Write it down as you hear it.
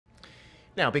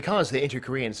Now, because the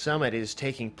Inter-Korean Summit is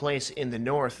taking place in the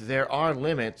north, there are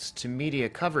limits to media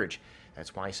coverage.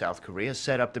 That's why South Korea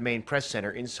set up the main press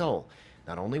center in Seoul.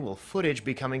 Not only will footage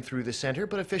be coming through the center,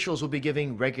 but officials will be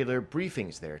giving regular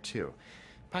briefings there too.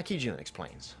 Hee-jun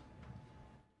explains.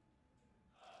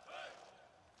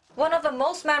 One of the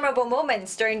most memorable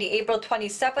moments during the April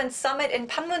 27th summit in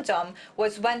Panmunjom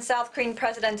was when South Korean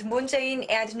President Moon Jae-in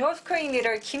and North Korean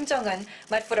leader Kim Jong-un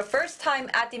met for the first time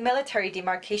at the Military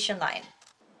Demarcation Line.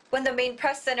 When the main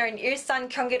press center in Ilsan,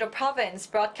 Gyeonggi-do Province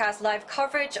broadcast live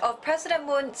coverage of President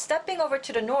Moon stepping over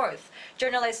to the north,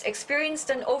 journalists experienced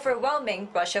an overwhelming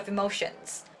rush of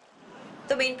emotions.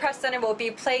 The main press center will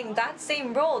be playing that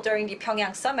same role during the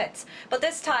Pyeongyang summit, but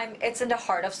this time it's in the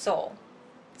heart of Seoul.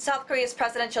 South Korea's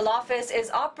presidential office is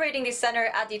operating the center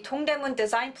at the Dongdaemun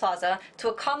Design Plaza to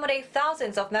accommodate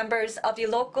thousands of members of the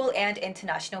local and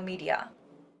international media.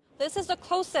 This is the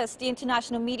closest the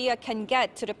international media can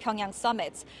get to the Pyeongyang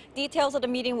summit. Details of the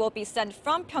meeting will be sent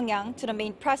from Pyeongyang to the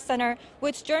main press center,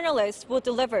 which journalists will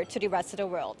deliver to the rest of the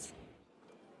world.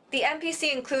 The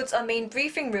MPC includes a main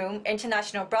briefing room,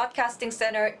 international broadcasting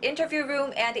center, interview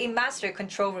room, and a master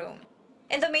control room.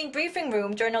 In the main briefing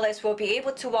room, journalists will be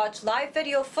able to watch live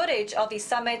video footage of the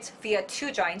summit via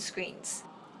 2 giant screens.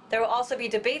 There will also be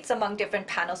debates among different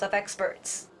panels of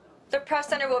experts. The press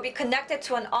center will be connected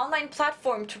to an online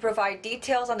platform to provide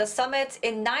details on the summit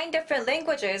in 9 different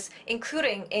languages,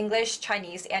 including English,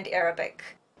 Chinese, and Arabic.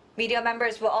 Media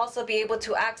members will also be able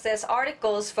to access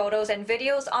articles, photos, and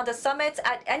videos on the summit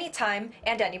at any time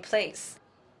and any place.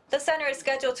 The center is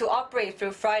scheduled to operate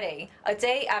through Friday, a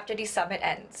day after the summit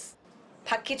ends.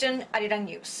 Hee-jun, Arirang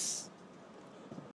News.